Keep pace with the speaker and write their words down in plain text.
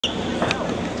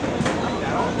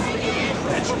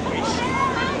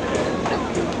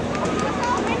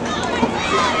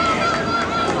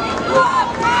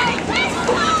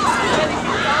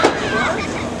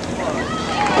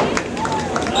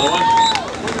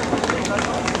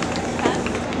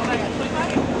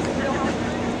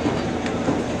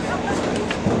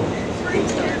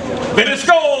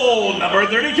Number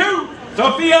 32,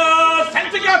 Sophia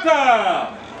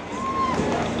Santagata.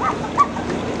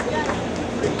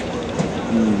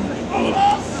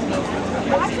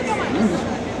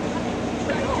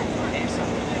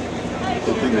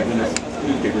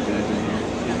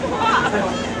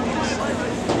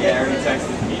 Yeah, I already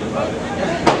texted Pete about it.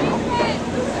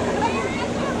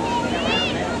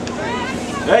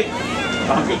 Hey,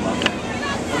 I'm good, Mom. I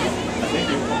think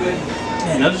you're good.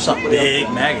 Man, those are some big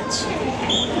maggots.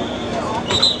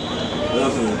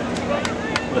 Those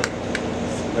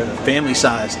They're family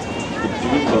sized.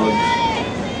 June bugs.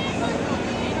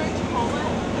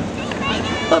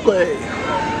 Lovely.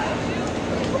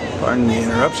 Pardon the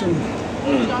interruption.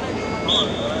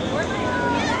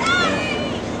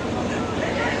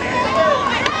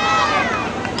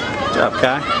 Good job,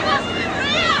 Kai.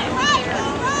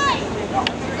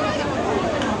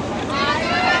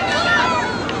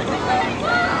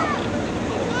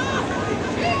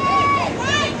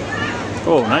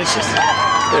 Oh, nice.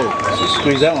 Dude, she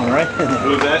squeezed that one right in there.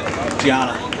 Who's that?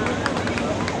 Gianna.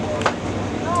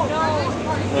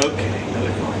 Okay,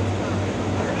 another one.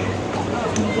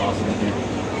 Smells awesome in here.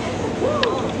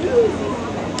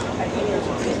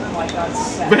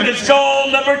 Vintage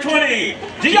goal number 20,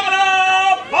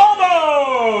 Gianna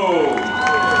Palmo!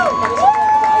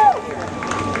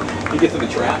 He gets in the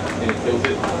trap and it kills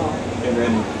it. And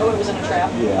then. Oh, it was in a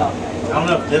trap? Yeah. I don't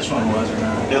know if this one was or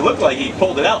not. It looked like he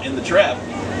pulled it out in the trap.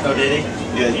 Oh, did he?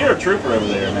 Yeah, you're a trooper over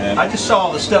there, man. I just saw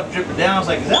all the stuff dripping down. I was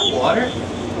like, is that water?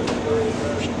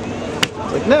 I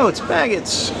was like, no, it's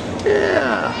maggots.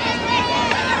 Yeah.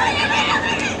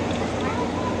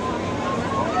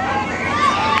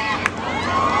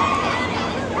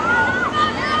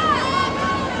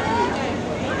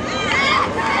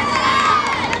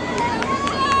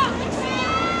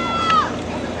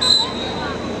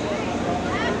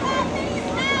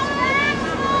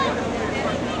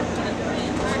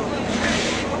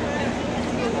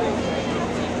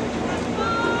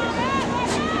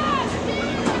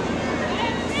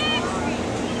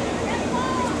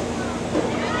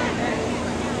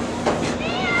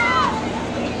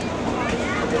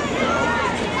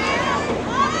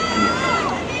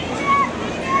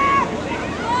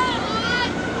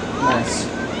 Nice.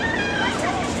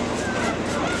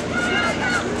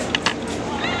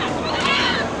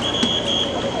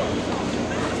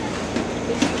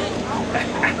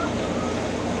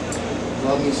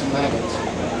 Love me some maggots.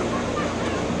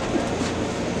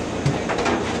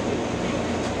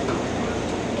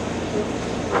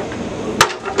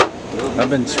 I've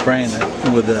been spraying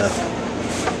it with I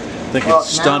think Well, it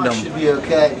stunned now it them. should be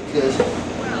okay because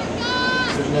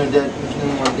there's no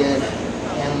more dead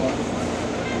animal.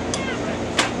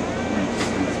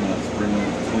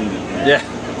 Yeah.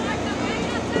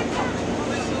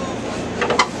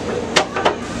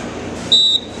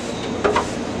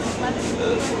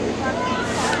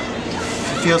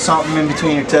 You feel something in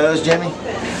between your toes, Jimmy?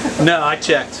 No, I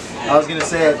checked. I was gonna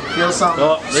say, if you feel something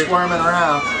Oh, squirming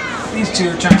around. These two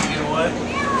are trying to get away.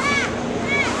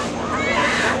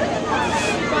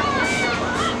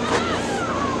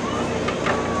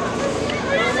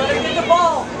 Get the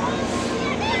ball.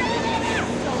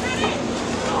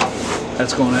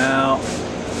 That's going out.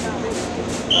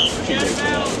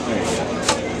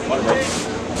 Water break.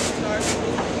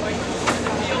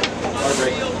 Water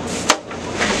break.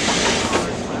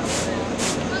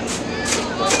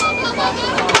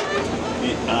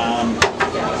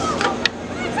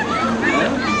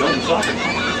 He's done in soccer.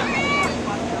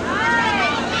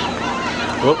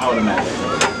 Whoop. I would imagine.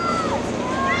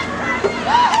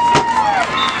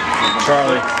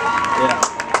 Charlie. Yeah.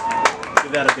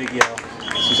 Give that a big yell.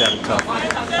 She's had it tough.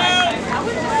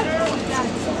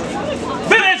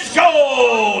 Finish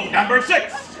goal number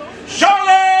 6,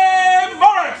 Charlotte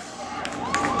Morris.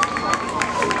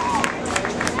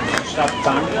 Stop the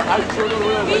timer.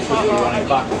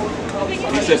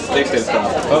 He says they said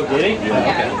stop. Oh, did he? Yeah.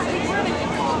 Okay.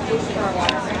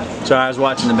 Sorry, I was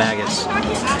watching the maggots.